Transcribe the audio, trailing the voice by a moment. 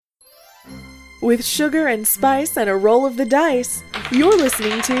With sugar and spice and a roll of the dice, you're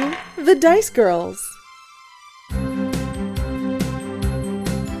listening to The Dice Girls.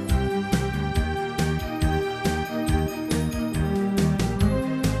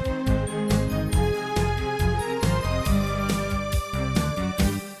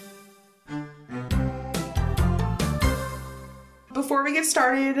 Before we get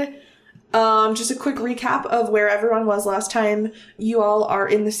started, just a quick recap of where everyone was last time. You all are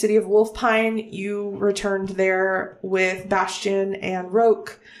in the city of WolfPine. You returned there with Bastion and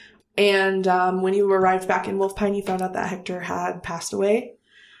Roke. And when you arrived back in WolfPine, you found out that Hector had passed away.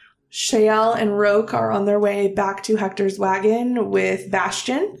 Shael and Roke are on their way back to Hector's wagon with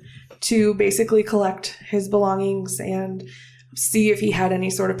Bastion to basically collect his belongings and see if he had any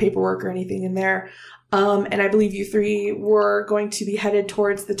sort of paperwork or anything in there. And I believe you three were going to be headed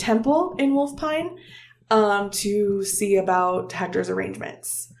towards the temple in WolfPine to see about Hector's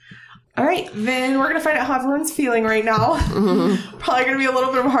arrangements. All right, then we're going to find out how everyone's feeling right now. Mm-hmm. Probably going to be a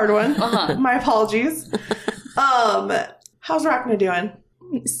little bit of a hard one. Uh-huh. My apologies. How's Rhakna doing?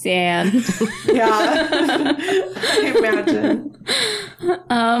 Sad. Yeah. I imagine.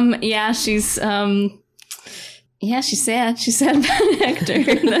 She's sad. She's sad about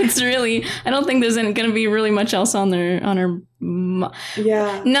Hector. That's really. I don't think there's going to be really much else on her.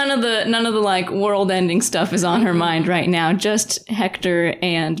 Yeah. None of the like world-ending stuff is on her mind right now. Just Hector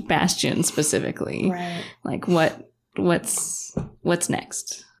and Bastion specifically. Right. Like what's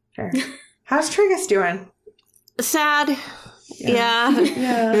next? Sure. How's Triggus doing? Sad. Yeah.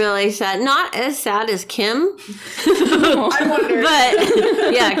 Really sad. Not as sad as Kim. I wonder.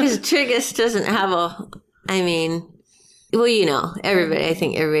 But yeah, because Triggus doesn't have I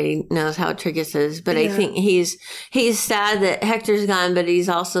think everybody knows how Triggus is, but I think he's sad that Hector's gone, but he's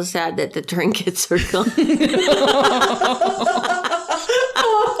also sad that the trinkets are gone.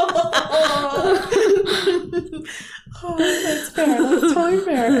 Oh, that's fair. That's totally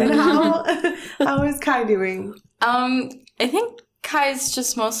fair. And how is Kai doing? I think Kai's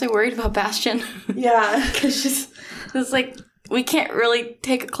just mostly worried about Bastion. Yeah. Because it's like, we can't really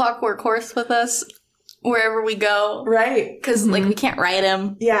take a clockwork horse with us wherever we go. Right. Because, we can't ride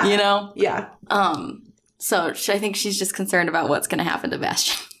him. Yeah. You know? Yeah. So I think she's just concerned about what's going to happen to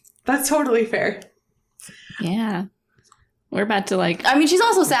Bastion. That's totally fair. Yeah. We're about to she's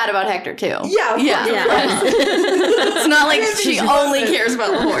also sad about Hector, too. Yeah. It's not like she only cares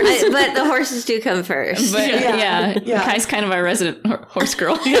about the horse. But the horses do come first. But yeah. Kai's kind of our resident horse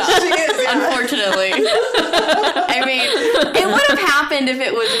girl. Yeah. She is, yeah. Unfortunately. It would have happened if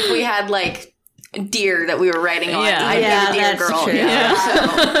we had, deer that we were riding on. Yeah. I'd be the deer that's girl. true. Yeah.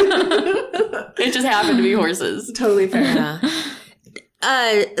 So, it just happened to be horses. Totally fair.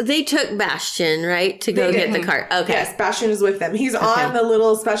 They took Bastion, right, to go get the cart. Okay. Yes, Bastion is with them. He's on the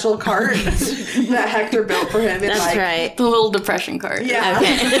little special cart that Hector built for him. That's right. The little depression cart. Yeah.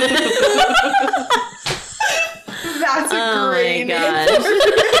 Okay. That's a great name.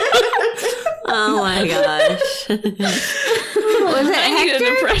 Oh my gosh. Was it I need a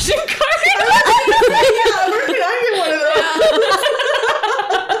depression card. Yeah, where can I get one of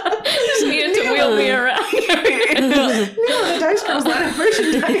those? Just needed to wheel me around. The Dice Girls line of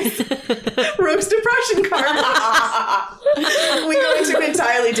merchandise. Rogue's depression card. We go into an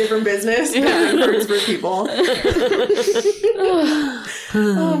entirely different business. Yeah. Cards for people.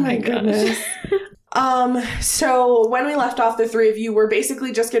 Oh my goodness. So when we left off, the three of you were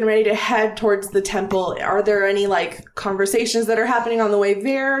basically just getting ready to head towards the temple. Are there any conversations that are happening on the way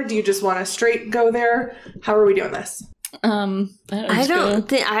there? Do you just want to straight go there? How are we doing this? I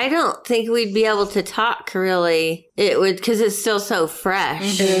don't think we'd be able to talk really. It would, because it's still so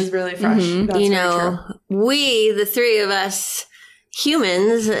fresh. It is really fresh. Mm-hmm. That's very true. We, the three of us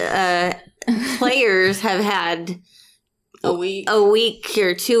humans, players, have had a week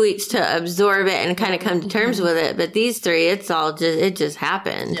or 2 weeks to absorb it and kind of come to terms with it. But these three, it just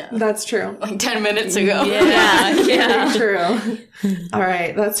happened. Yeah. That's true. 10 minutes ago. Yeah. True. All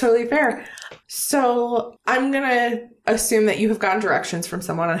right. That's totally fair. So I'm going to assume that you have gotten directions from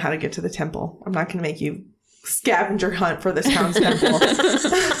someone on how to get to the temple. I'm not going to make you scavenger hunt for this town's temple.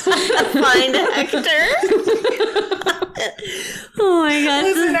 Find Hector. Oh my gosh.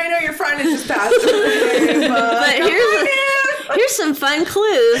 Listen, I know your friend is just passed away, but here's some fun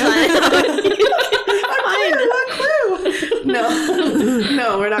clues on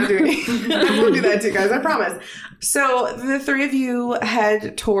No, we're not doing it. I won't do that to you guys, I promise. So the three of you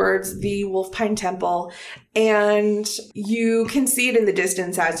head towards the WolfPine Temple, and you can see it in the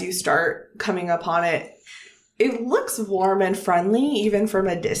distance as you start coming upon it. It looks warm and friendly, even from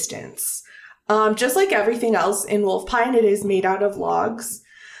a distance. Just like everything else in WolfPine, it is made out of logs.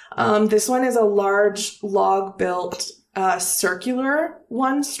 This one is a large log-built circular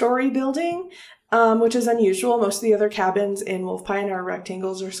one-story building, which is unusual. Most of the other cabins in WolfPine are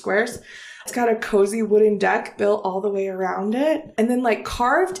rectangles or squares. It's got a cozy wooden deck built all the way around it. And then like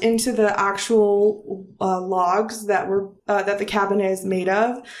carved into the actual logs that the cabin is made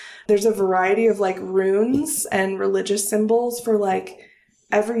of, there's a variety of like runes and religious symbols for like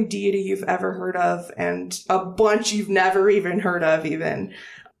every deity you've ever heard of and a bunch you've never even heard of even,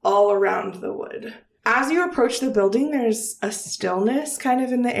 all around the wood. As you approach the building, there's a stillness kind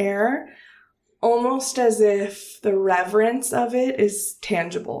of in the air, almost as if the reverence of it is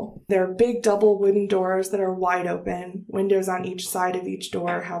tangible. There are big double wooden doors that are wide open. Windows on each side of each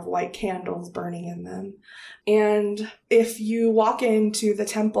door have white candles burning in them. And if you walk into the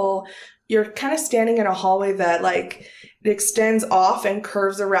temple, you're kind of standing in a hallway that like it extends off and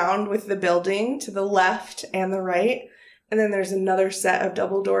curves around with the building to the left and the right. And then there's another set of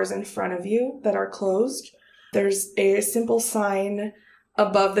double doors in front of you that are closed. There's a simple sign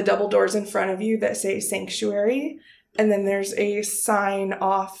above the double doors in front of you that say sanctuary. And then there's a sign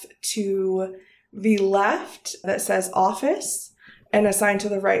off to the left that says office and a sign to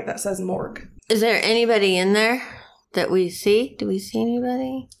the right that says morgue. Is there anybody in there that we see? Do we see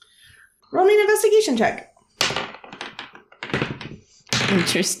anybody? Roll me an investigation check.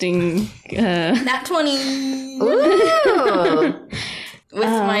 Interesting. Nat 20. Ooh. With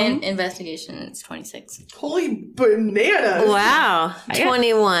my investigation, it's 26. Holy bananas. Wow.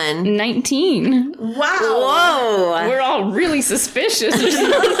 21. 19. Wow. Whoa. We're all really suspicious or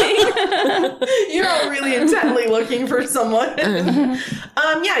something. You're all really intently looking for someone.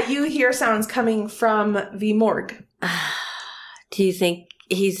 Yeah, you hear sounds coming from the morgue. Do you think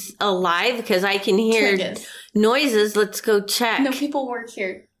he's alive? Because I can hear Triggus. noises. Let's go check. No, people work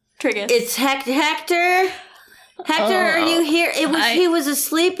here. Triggus. It's Hector. Hector, are you here? He was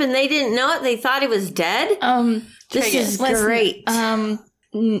asleep and they didn't know it. They thought he was dead. This Triggus, is great.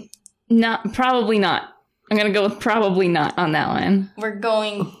 Probably not. I'm gonna go with probably not on that one. We're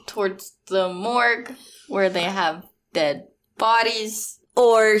going towards the morgue where they have dead bodies.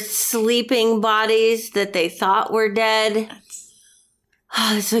 Or sleeping bodies that they thought were dead.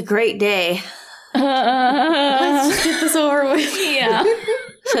 Oh, it's a great day. Let's just get this over with. Yeah.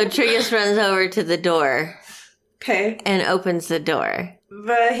 So Triggus runs over to the door. Okay. And opens the door.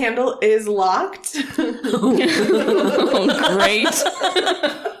 The handle is locked. Oh, great.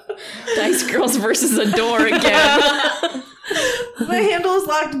 Dice Girls versus a door again. The handle is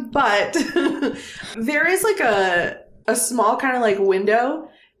locked, but there is like a small kind of like window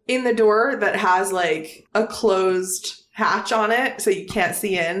in the door that has like a closed hatch on it, so you can't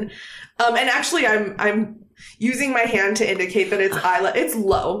see in. And actually, I'm using my hand to indicate that it's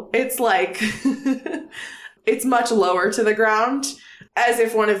low. It's like it's much lower to the ground, as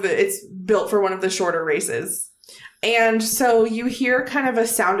if it's built for one of the shorter races. And so you hear kind of a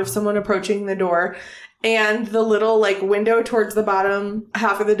sound of someone approaching the door, and the little like window towards the bottom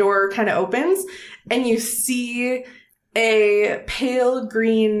half of the door kind of opens, and you see a pale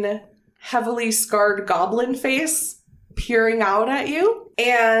green, heavily scarred goblin face peering out at you.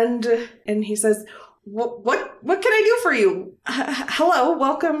 And he says, What can I do for you? Hello,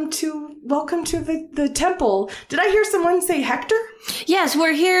 welcome to the temple. Did I hear someone say Hector? Yes,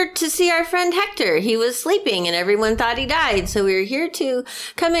 we're here to see our friend Hector. He was sleeping and everyone thought he died. So we were here to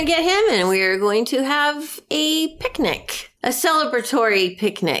come and get him, and we are going to have a picnic. A celebratory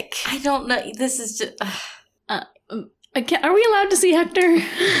picnic. I don't know. This is just... Are we allowed to see Hector?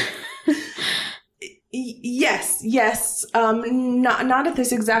 Yes. Not at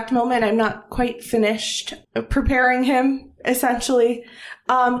this exact moment. I'm not quite finished preparing him, essentially.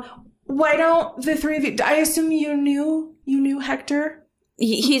 Why don't the three of you... I assume you knew Hector?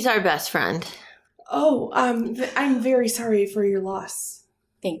 He's our best friend. Oh, I'm very sorry for your loss.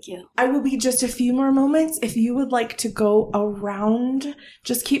 Thank you. I will be just a few more moments. If you would like to go around,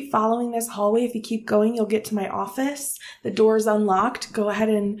 just keep following this hallway. If you keep going, you'll get to my office. The door's unlocked. Go ahead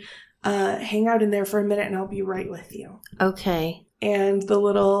and hang out in there for a minute, and I'll be right with you. Okay. And the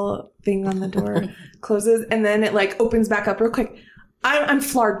little thing on the door closes, and then it like opens back up real quick. I'm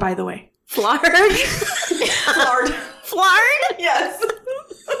Flard, by the way. Flard? Flard. Flard? Yes.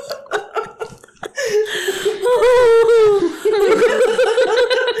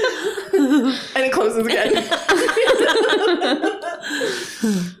 And it closes again.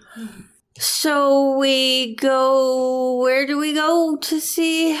 So we go... Where do we go to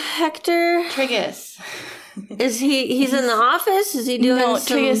see Hector? Triggus. Is he's in the office? Is he doing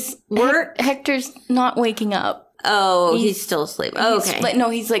some Triggus, work? Hector's not waking up. Oh, he's still asleep. Okay.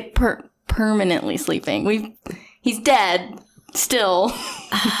 He's like permanently sleeping. He's dead still.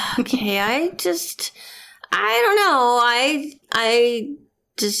 Okay, I don't know. I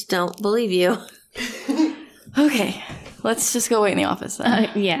just don't believe you. Okay, let's just go wait in the office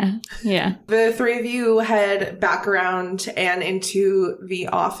then. Yeah. The three of you head back around and into the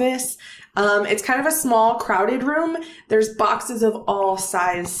office. It's kind of a small, crowded room. There's boxes of all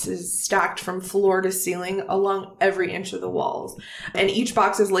sizes stacked from floor to ceiling along every inch of the walls. And each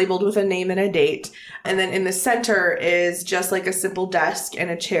box is labeled with a name and a date. And then in the center is just like a simple desk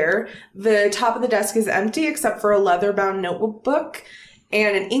and a chair. The top of the desk is empty except for a leather-bound notebook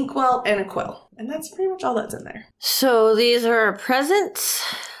and an inkwell and a quill. And that's pretty much all that's in there. So these are our presents?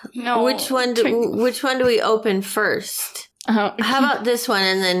 No. Which one do we open first? How about this one,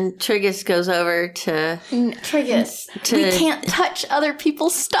 and then Triggus goes over to... Triggus, we can't touch other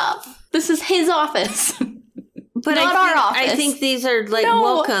people's stuff. This is his office. But not our office. I think these are like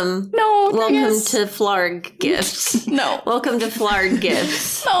welcome. No, welcome Triggus. to Flarg gifts. No. Welcome to Flarg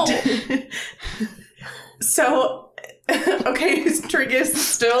gifts. No. So, okay, is Triggus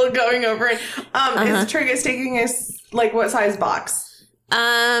still going over it? Is Triggus taking his, like, what size box?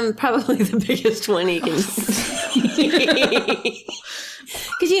 Probably the biggest one he can see.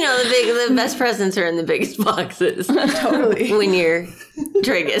 Because, the best presents are in the biggest boxes. Totally. When you're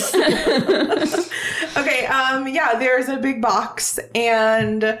Triggus. Okay, there's a big box,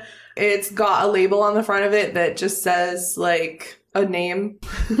 and it's got a label on the front of it that just says, like, a name.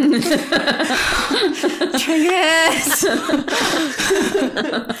 Triggus!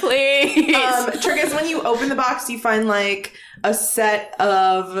 Please. Triggus, when you open the box, you find, like, a set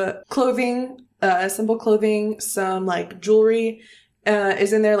of clothing, simple clothing, some, like, jewelry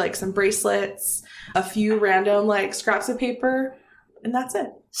is in there, like some bracelets, a few random, like, scraps of paper, and that's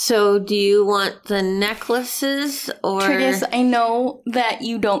it. So do you want the necklaces or... Triggus, I know that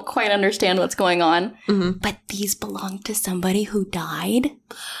you don't quite understand what's going on, but these belong to somebody who died,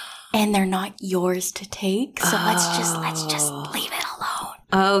 and they're not yours to take, so let's just leave it alone.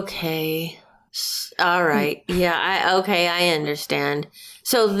 Okay. All right. Yeah, I understand.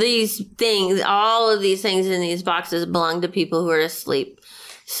 So these things, all of these things in these boxes belong to people who are asleep.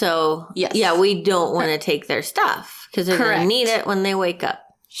 So, yes. Yeah, we don't want to take their stuff because they're going to need it when they wake up.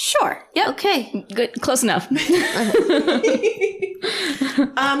 Sure. Yep. Okay. Good. Close enough. You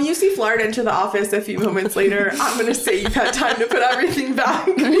see Flard enter the office a few moments later. I'm going to say you've had time to put everything back.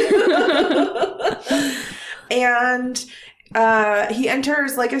 And he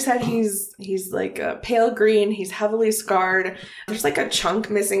enters, like I said, he's like a pale green. He's heavily scarred. There's like a chunk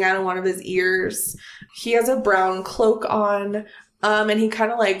missing out of one of his ears. He has a brown cloak on. And he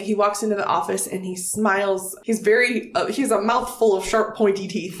kind of he walks into the office and he smiles. He's he's a mouthful of sharp, pointy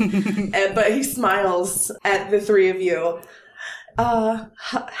teeth, but he smiles at the three of you.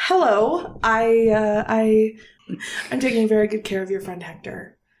 Hello. I'm taking very good care of your friend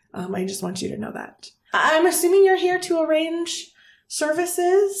Hector. I just want you to know that. I'm assuming you're here to arrange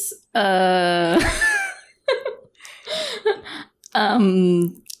services?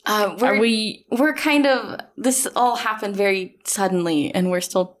 We're kind of, this all happened very suddenly, and we're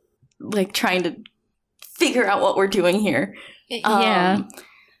still trying to figure out what we're doing here. Yeah.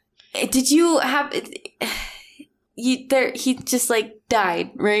 Did you have he just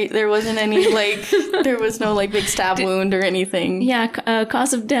died, right? There wasn't any there was no big stab wound or anything. Yeah,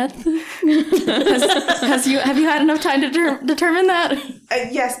 cause of death. Have you had enough time to determine that?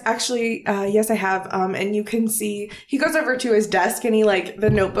 Yes, actually, yes, I have. And you can see he goes over to his desk and he the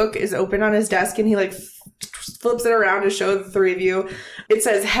notebook is open on his desk and he flips it around to show the three of you. It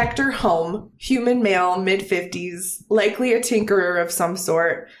says Hector Home, human male, mid-50s, likely a tinkerer of some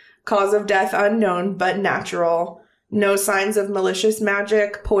sort. Cause of death unknown but natural. No signs of malicious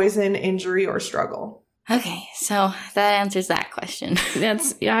magic, poison, injury, or struggle. Okay, so that answers that question.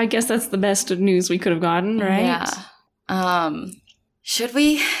 I guess that's the best news we could have gotten, right? Yeah. Should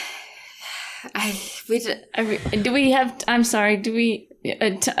we? Do we have? I'm sorry. Do we?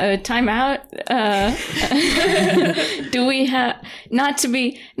 Time out. Do we have? Not to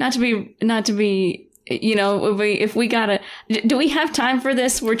be. If we gotta, do we have time for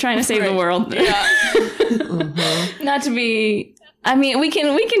this? We're trying to save the world. Yeah. Not to be. I mean, we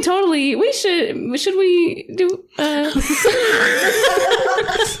can totally. We should we do? Not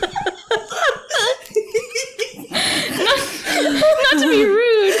to be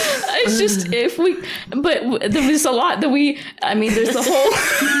rude. It's just if we. But there's a lot that we. I mean, there's the whole.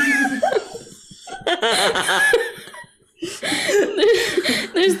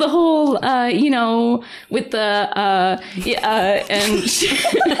 There's the whole, with the, and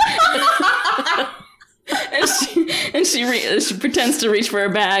she pretends to reach for her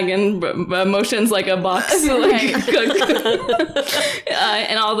bag and motions like a box, and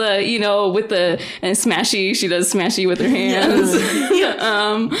all the with the and smashy. She does smashy with her hands.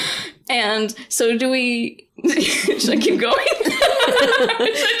 And so do we? Should I keep going? Should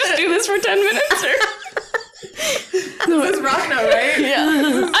I just do this for 10 minutes? Or? This is Rhakna, right?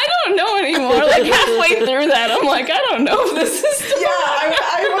 Yeah. I don't know anymore. Like halfway through that, I'm like, I don't know if this is still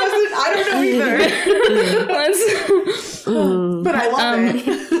I don't know either. But I love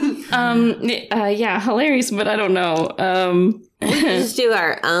it. Yeah, hilarious, but I don't know. We just do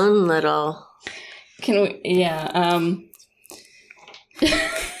our own little. Can we? Yeah.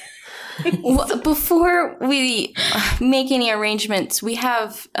 Well, before we make any arrangements, we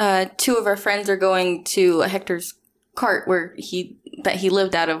have two of our friends are going to Hector's cart where he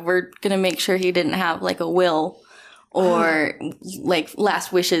lived out of. We're gonna make sure he didn't have like a will or like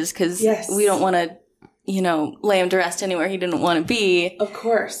last wishes because we don't want to, lay him to rest anywhere he didn't want to be. Of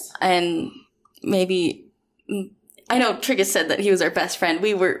course. And maybe. I know Triggus said that he was our best friend.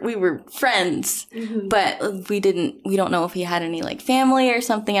 We were friends, but we don't know if he had any like family or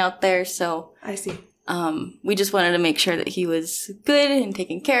something out there. So I see. We just wanted to make sure that he was good and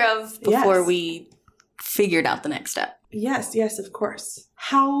taken care of before we figured out the next step. Yes, of course.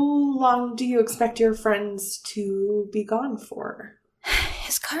 How long do you expect your friends to be gone for?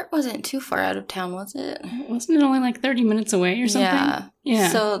 His cart wasn't too far out of town, was it? Wasn't it only like 30 minutes away or something? Yeah.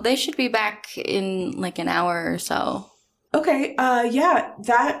 So they should be back in like an hour or so. Okay.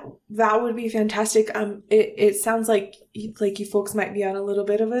 That would be fantastic. It sounds like you folks might be on a little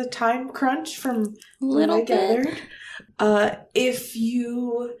bit of a time crunch from what I gathered. If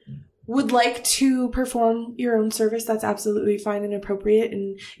you would like to perform your own service, that's absolutely fine and appropriate.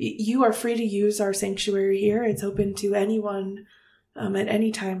 And you are free to use our sanctuary here. It's open to anyone at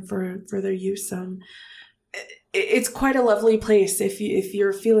any time for their use. It's quite a lovely place. If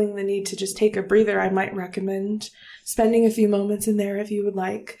you're feeling the need to just take a breather, I might recommend spending a few moments in there if you would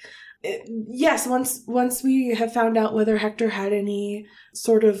like. Yes, once we have found out whether Hector had any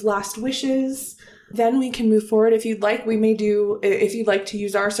sort of last wishes, then we can move forward. If you'd like, if you'd like to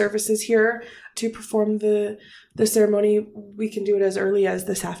use our services here to perform the ceremony, we can do it as early as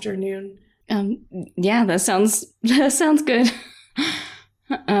this afternoon. Yeah, that sounds good.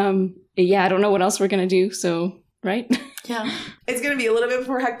 I don't know what else we're gonna do, so right? Yeah. It's gonna be a little bit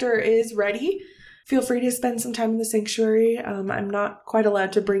before Hector is ready. Feel free to spend some time in the sanctuary. I'm not quite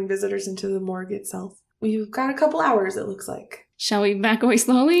allowed to bring visitors into the morgue itself. We've got a couple hours, it looks like. Shall we back away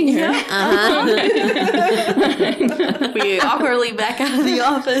slowly? Yeah. We awkwardly back out of the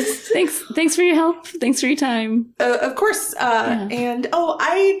office. Thanks for your help. Thanks for your time. Of course. And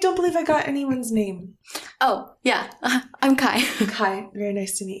I don't believe I got anyone's name. Oh, yeah. I'm Kai. Kai. Very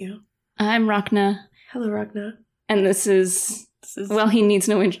nice to meet you. I'm Rhakna. Hello, Rhakna. And this is well, he needs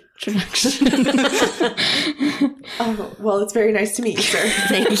no introduction. Oh, well, it's very nice to meet you, sir.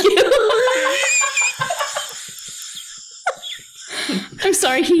 Thank you. I'm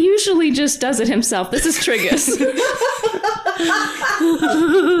sorry, he usually just does it himself. This is Triggus.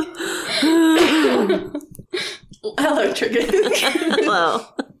 Hello, Triggus. Hello.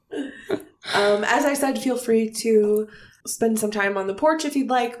 As I said, feel free to spend some time on the porch if you'd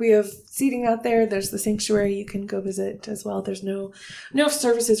like. We have seating out there. There's the sanctuary you can go visit as well. There's no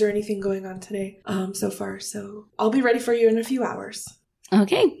services or anything going on today so far. So I'll be ready for you in a few hours.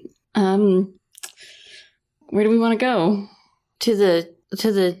 Okay. Where do we want to go? To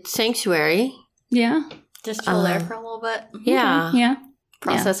the sanctuary. Yeah. Just chill there for a little bit. Yeah. Okay. Yeah.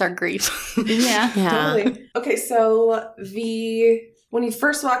 Process our grief. Yeah. Totally. Okay, so when you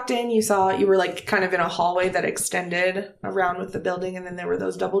first walked in, you were like kind of in a hallway that extended around with the building, and then there were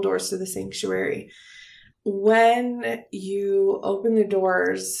those double doors to the sanctuary. When you open the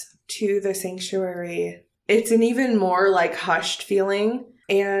doors to the sanctuary, it's an even more like hushed feeling,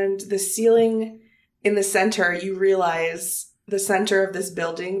 and the ceiling in the center, you realize the center of this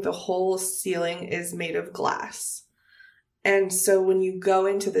building, the whole ceiling is made of glass. And so when you go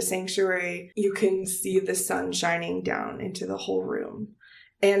into the sanctuary, you can see the sun shining down into the whole room.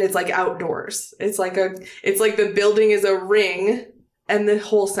 And it's like outdoors. It's like the building is a ring and the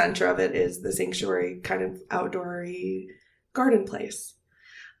whole center of it is the sanctuary, kind of outdoory garden place.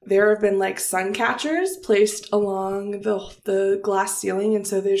 There have been like sun catchers placed along the glass ceiling, and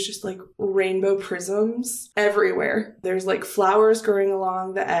so there's just like rainbow prisms everywhere. There's like flowers growing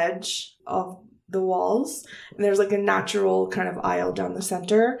along the edge of the walls, and there's like a natural kind of aisle down the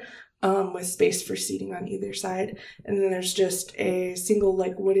center with space for seating on either side. And then there's just a single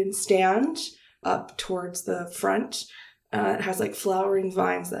like wooden stand up towards the front It has like flowering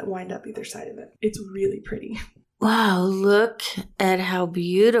vines that wind up either side of it. It's really pretty. Wow, look at how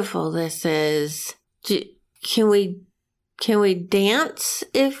beautiful this is. Can we dance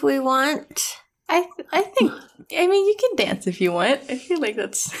if we want? I think, you can dance if you want. I feel like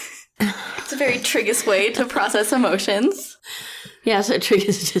it's a very Triggus way to process emotions. Yeah, so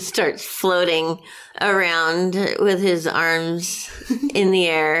Triggus just starts floating around with his arms in the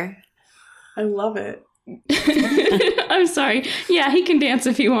air. I love it. I'm sorry. Yeah, he can dance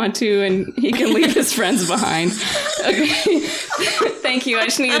if you want to, and he can leave his friends behind. Okay. Thank you. I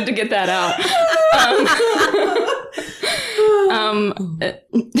just needed to get that out.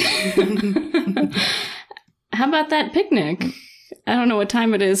 How about that picnic? I don't know what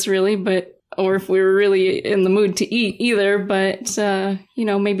time it is really, or if we were really in the mood to eat either, but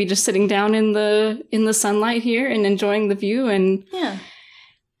maybe just sitting down in the sunlight here and enjoying the view and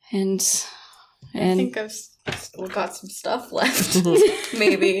I think I've still got some stuff left.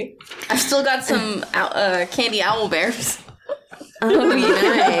 Maybe. I've still got some candy owl bears. Oh,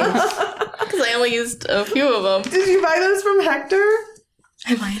 nice. Because I only used a few of them. Did you buy those from Hector?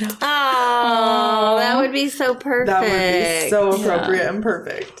 I might have. Oh, that would be so perfect. That would be so appropriate and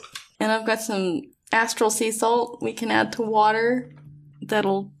perfect. And I've got some astral sea salt we can add to water. We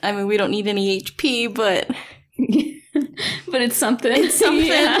don't need any HP, but... but it's something. It's something.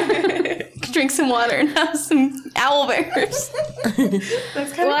 Yeah. Drink some water and have some owl bears.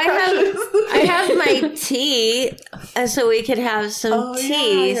 That's kind of precious. I have my tea, so we could have some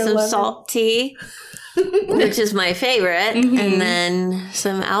tea, some salt tea, which is my favorite, and then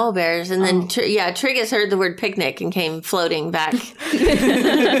some owl bears, and then Triggus heard the word picnic and came floating back.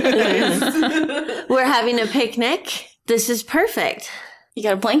 We're having a picnic. This is perfect. You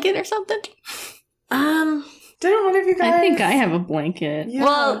got a blanket or something? Didn't one of you guys? I think I have a blanket. Yeah.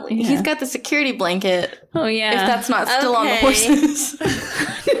 Well, he's got the security blanket. Oh yeah. If that's not still on the horses.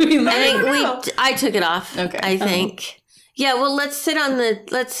 I took it off. Okay. I think. Yeah, well, let's sit on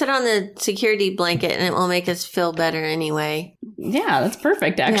the security blanket, and it will make us feel better anyway. Yeah, that's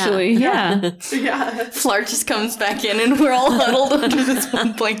perfect. Actually, yeah. Flark just comes back in, and we're all huddled under this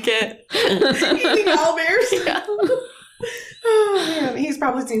one blanket. Eating owlbears. Yeah. Oh man, he's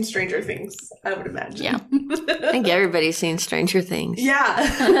probably seen Stranger Things, I would imagine. Yeah. I think everybody's seen Stranger Things. Yeah.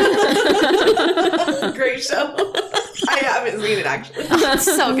 Great show. I haven't seen it actually. It's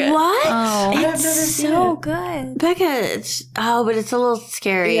so good. What? Oh. I've never seen it. good. Becca, but it's a little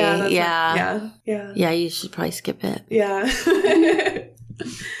scary. Yeah. Yeah, you should probably skip it. Yeah.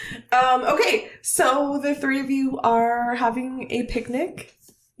 Okay, so the three of you are having a picnic.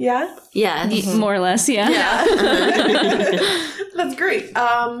 Yeah? Yeah. More or less, yeah. That's great.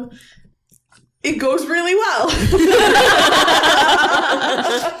 It goes really well.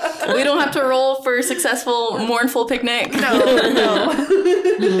 We don't have to roll for successful mournful picnic. No.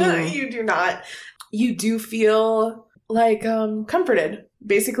 You do not. You do feel like comforted,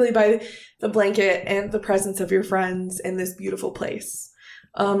 basically, by the blanket and the presence of your friends in this beautiful place.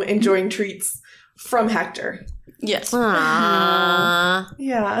 Enjoying treats from Hector. Yes. Aww.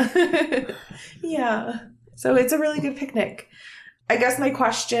 Yeah. Yeah. So it's a really good picnic. I guess my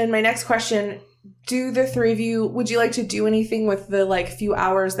next question, do the three of you, would you like to do anything with the few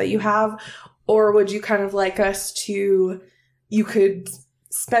hours that you have? Or would you kind of like us to, you could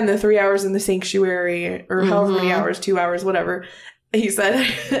spend the 3 hours in the sanctuary or however many hours, 2 hours, whatever he said,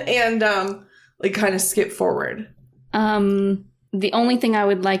 and kind of skip forward? The only thing I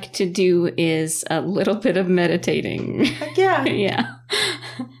would like to do is a little bit of meditating. Heck yeah. Yeah.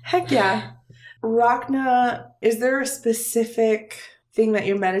 Heck yeah. Rhakna, is there a specific thing that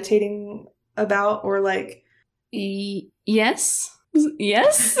you're meditating about or Yes.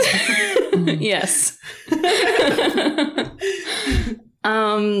 Yes. Yes.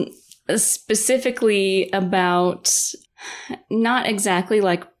 Specifically about not exactly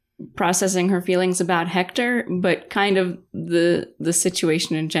processing her feelings about Hector, but kind of the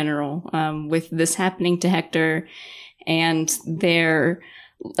situation in general, with this happening to Hector and their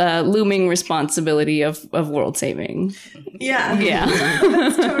looming responsibility of world saving. Yeah. Yeah.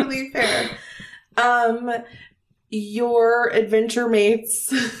 That's totally fair. Your adventure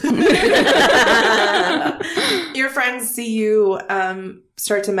mates, your friends see you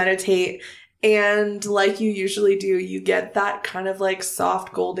start to meditate, and like you usually do, you get that kind of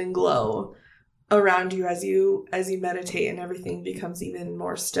soft golden glow around you as you meditate, and everything becomes even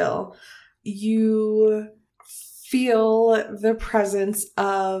more still. You feel the presence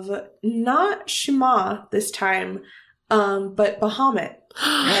of not Shema this time, but Bahamut.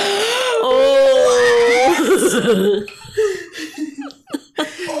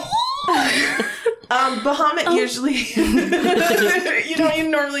 Bahamut usually, you don't even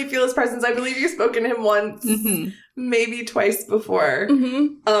normally feel his presence. I believe you've spoken to him once, maybe twice before.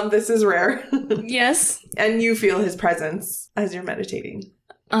 This is rare. Yes. And you feel his presence as you're meditating.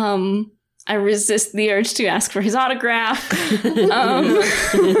 I resist the urge to ask for his autograph.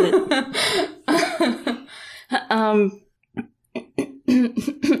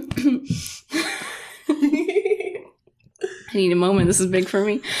 I need a moment. This is big for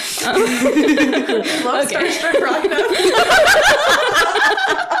me. Love starstruck Rhakna.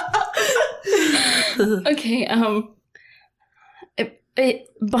 Okay.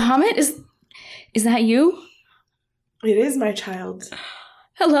 Bahamut, is that you? It is, my child.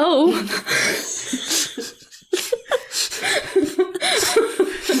 Hello.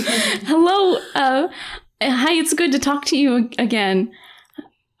 Hello. Hi. It's good to talk to you again.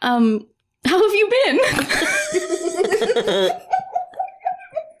 How have you been?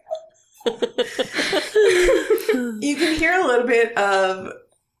 You can hear a little bit of,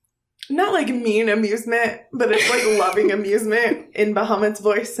 not like mean amusement, but it's like loving amusement in Bahamut's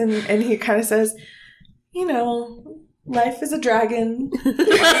voice. And he kind of says, you know, life is a dragon.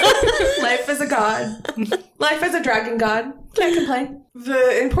 Life is a god. Life is a dragon god. Can't complain.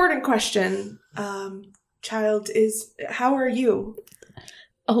 The important question, child, is how are you?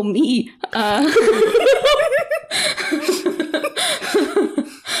 Oh, me. I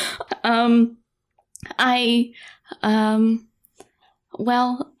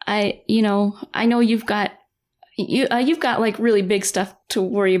know you've got like really big stuff to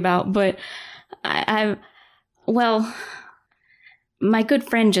worry about, but my good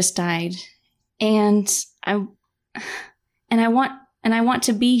friend just died, and I want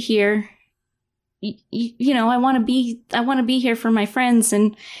to be here. I want to be here for my friends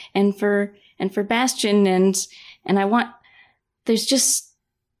and for Bastion, and I want, there's just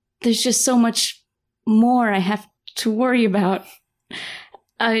so much more I have to worry about.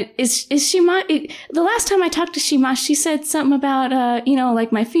 Is Shima, the last time I talked to Shima, she said something about,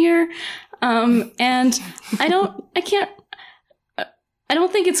 like my fear. And I don't think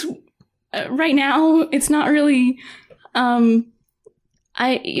it's, right now, it's not really, I'm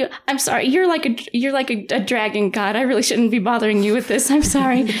sorry. You're like a dragon god. I really shouldn't be bothering you with this. I'm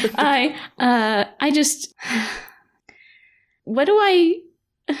sorry.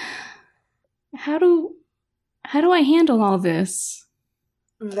 How do I handle all this?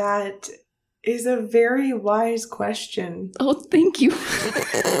 That is a very wise question. Oh, thank you.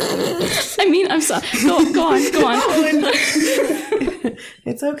 I mean, I'm sorry. Go on.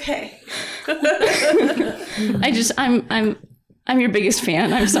 It's okay. I'm your biggest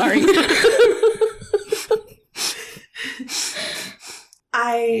fan. I'm sorry.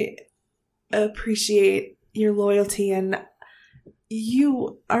 I appreciate your loyalty, and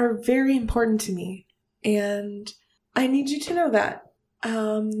you are very important to me, and I need you to know that.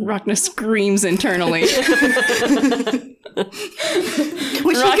 Rhakna screams internally. Which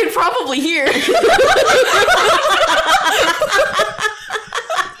you could probably hear.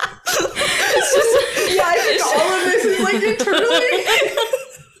 I think all of this is like internally.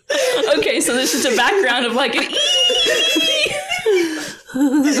 Okay, so there's just a background of like an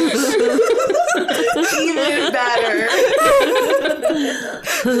even better.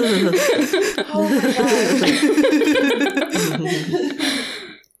 Oh my god.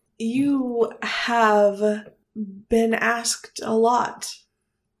 You have been asked a lot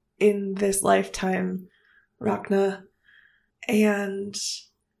in this lifetime, Rhakna, and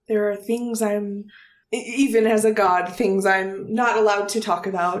there are things even as a god, things I'm not allowed to talk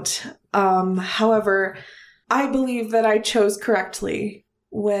about. However, I believe that I chose correctly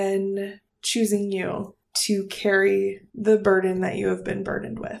when choosing you to carry the burden that you have been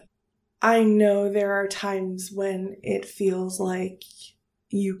burdened with. I know there are times when it feels like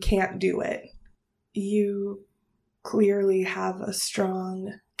you can't do it. You clearly have a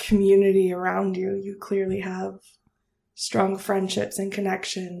strong community around you. You clearly have strong friendships and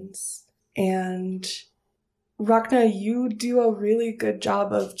connections. And Rhakna, you do a really good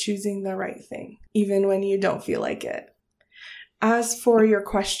job of choosing the right thing, even when you don't feel like it. As for your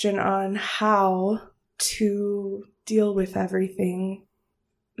question on how to deal with everything,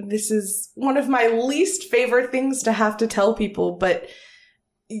 this is one of my least favorite things to have to tell people, but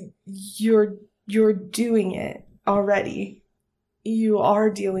you're doing it already. You are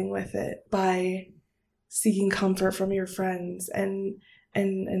dealing with it by seeking comfort from your friends and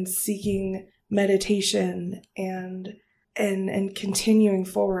seeking meditation and continuing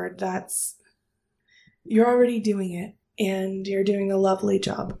forward. You're already doing it, and you're doing a lovely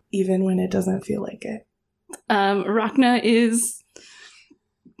job, even when it doesn't feel like it. Rhakna is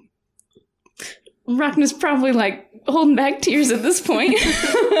Rhakna's probably like holding back tears at this point.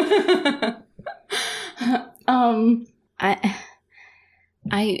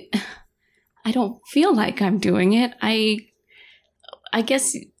 I don't feel like I'm doing it. I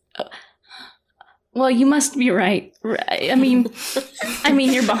guess. Well, you must be right. I mean,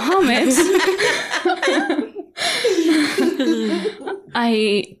 you're Bahamut.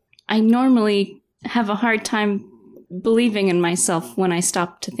 I normally have a hard time believing in myself when I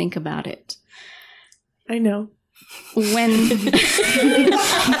stop to think about it. I know. When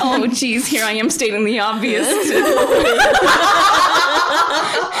oh geez, here I am stating the obvious.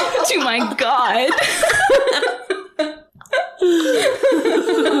 To my God.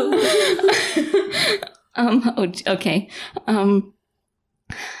 Okay.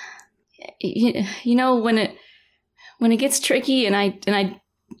 You know, when it gets tricky and I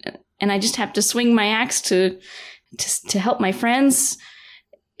just have to swing my axe to help my friends,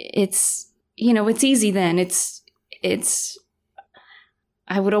 it's easy then. It's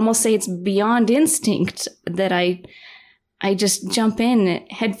I would almost say it's beyond instinct that I just jump in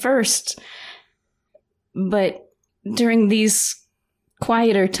head first. But during these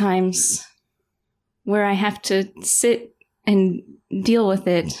quieter times where I have to sit and deal with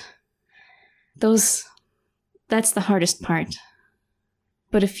it, that's the hardest part.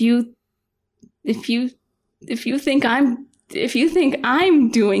 But if you think I'm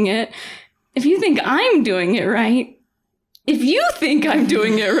doing it, if you think I'm doing it right, if you think I'm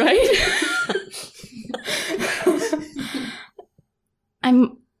doing it right,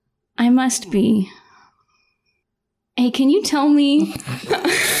 I must be. Hey, can you tell me?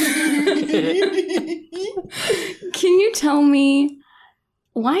 Can you tell me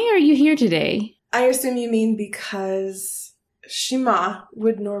why are you here today? I assume you mean because Shima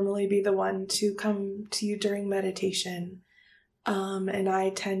would normally be the one to come to you during meditation, and I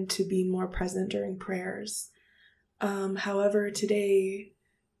tend to be more present during prayers. However, today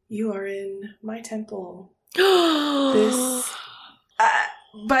you are in my temple.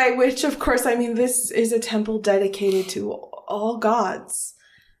 By which, of course, I mean this is a temple dedicated to all gods.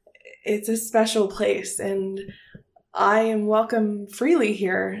 It's a special place, and I am welcome freely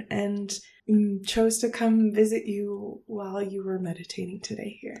here, and chose to come visit you while you were meditating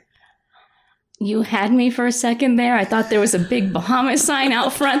today here. You had me for a second there. I thought there was a big Bahamut sign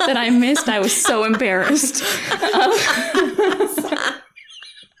out front that I missed. I was so embarrassed.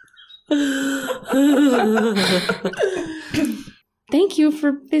 Thank you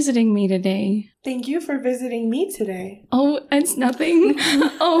for visiting me today. Thank you for visiting me today. Oh, it's nothing.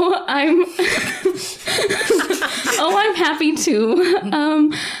 I'm happy to.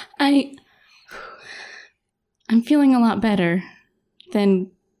 I'm feeling a lot better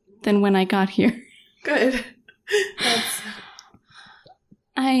than when I got here. Good.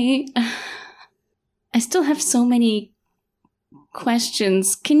 I still have so many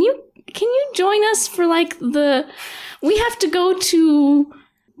questions. Can you join us for we have to go to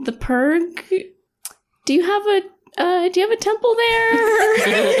the Purg? Do you have a temple there?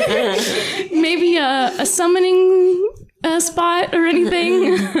 Maybe a summoning spot or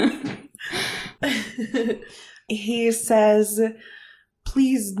anything? He says,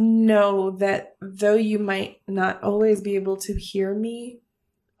 please know that though you might not always be able to hear me,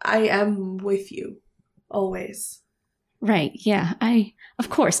 I am with you. Always. Right, yeah. Of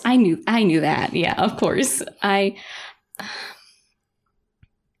course, I knew that. Yeah, of course.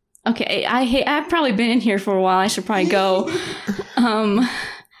 Okay, I've probably been in here for a while. I should probably go.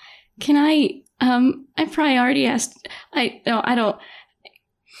 Can I probably already asked. I don't.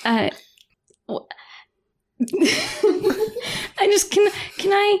 I just can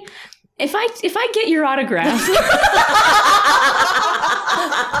I if I get your autograph,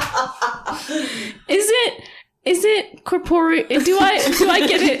 is it corporeal? Do I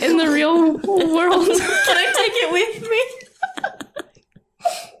get it in the real world? Can I take it with me?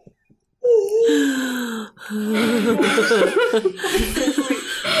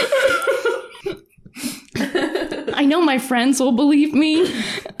 I know my friends will believe me.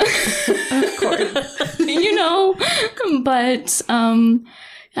 Of course. But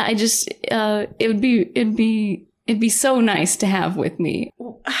I just it'd be so nice to have with me.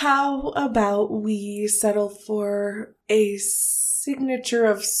 How about we settle for a signature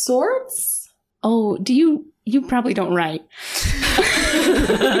of sorts? Oh, you probably don't write. I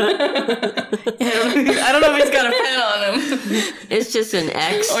don't know if he's got a pen on him. It's just an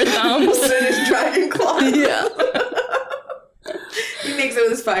X. Or thumbs. And his dragon claw. Yeah. He makes it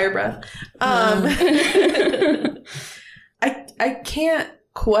with his fire breath. I can't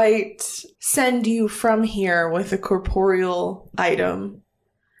quite send you from here with a corporeal item.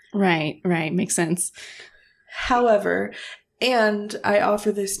 Right. Makes sense. However, and I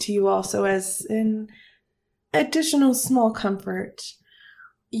offer this to you also as an additional small comfort,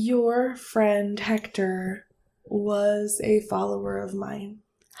 your friend Hector was a follower of mine.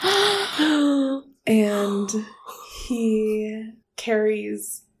 And he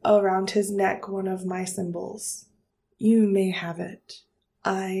carries around his neck one of my symbols. You may have it.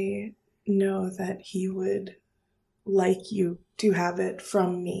 I know that he would like you to have it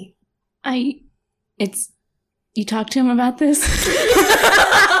from me. You talked to him about this?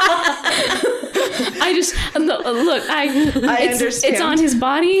 I understand. It's on his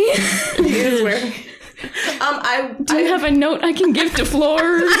body. He is wearing. Do you have a note I can give to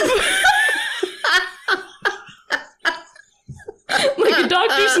Floor? Like a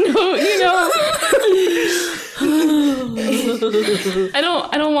doctor's note, you know?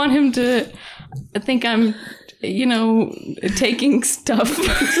 I don't want him to think I'm, taking stuff.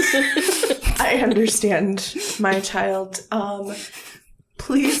 I understand, my child.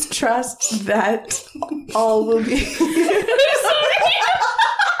 Please trust that all will be.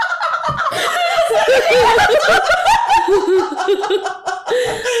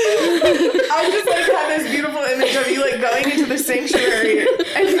 I just have this beautiful image of you going into the sanctuary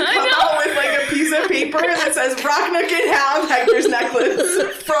and you come out with a piece of paper that says Rhakna can have Hector's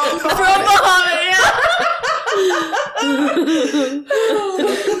necklace from Bahamut.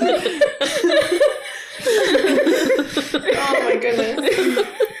 Oh my goodness.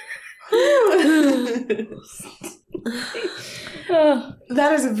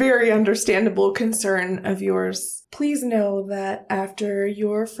 That is a very understandable concern of yours. Please know that after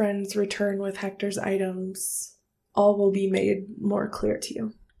your friends return with Hector's items, all will be made more clear to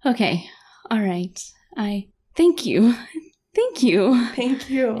you. Okay. All right. Thank you. Thank you. Thank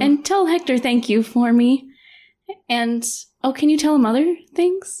you. And tell Hector thank you for me. And, can you tell him other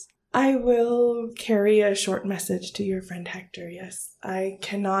things? I will carry a short message to your friend Hector, yes. I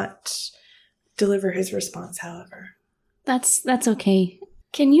cannot deliver his response, however. That's okay.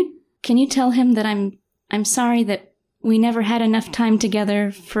 Can you tell him that I'm sorry that we never had enough time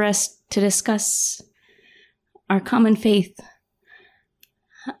together for us to discuss our common faith.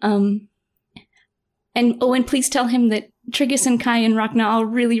 And please tell him that Triggus and Kai and Rhakna all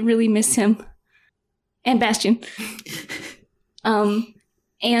really, really miss him. And Bastion. And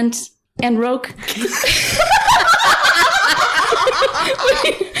Roke.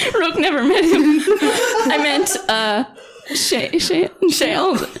 Roke never met him. I meant,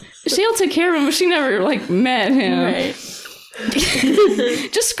 Shale took care of him, but she never, met him. Right.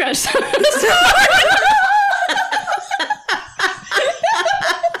 Just scratch that.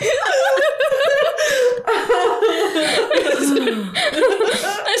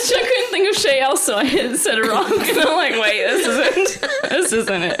 I still couldn't think of Shale, so I said it wrong. And I'm like, wait, this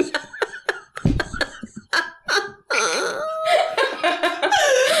isn't it.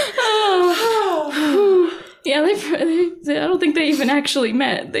 Yeah, I don't think they even actually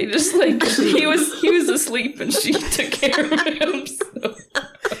met. They just he was asleep and she took care of him. So,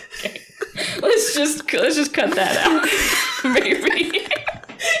 okay. Let's just cut that out, maybe.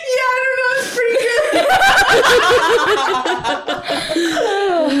 Yeah, I don't know. It's pretty good.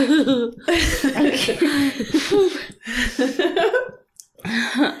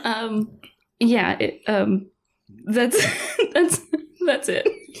 That's it.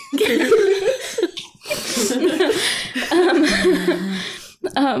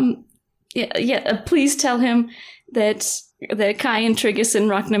 Please tell him that Kai and Triggus and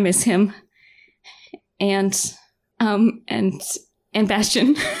Rhakna miss him, and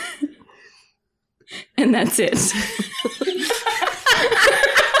Bastion, and that's it.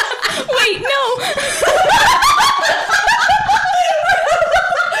 Wait, no.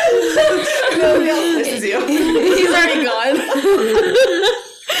 Nobody else misses you. He's already gone.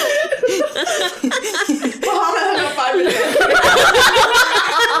 Bahamut had no 5 minutes.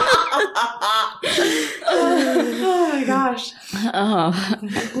 Oh my gosh.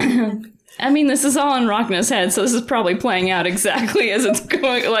 I mean, this is all in Rhakna's head, so this is probably playing out exactly as it's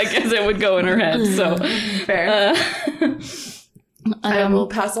going, as it would go in her head. So fair. I will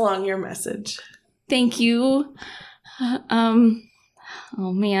pass along your message. Thank you. Oh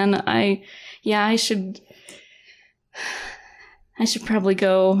man, I should probably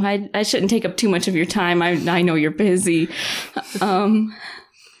go. I shouldn't take up too much of your time. I know you're busy.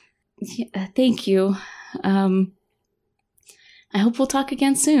 Thank you. I hope we'll talk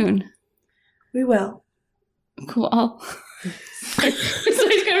again soon. We will. Cool. So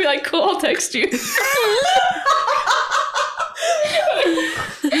he's gonna be like, cool, I'll text you.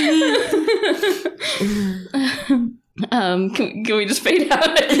 Can we just fade out?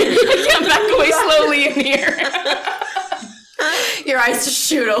 I can't back away slowly in here. Your eyes just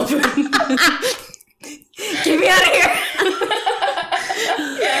shoot open. Get me out of here.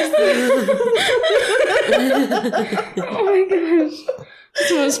 Oh my gosh. It's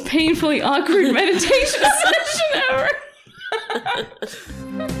the most painfully awkward meditation session ever.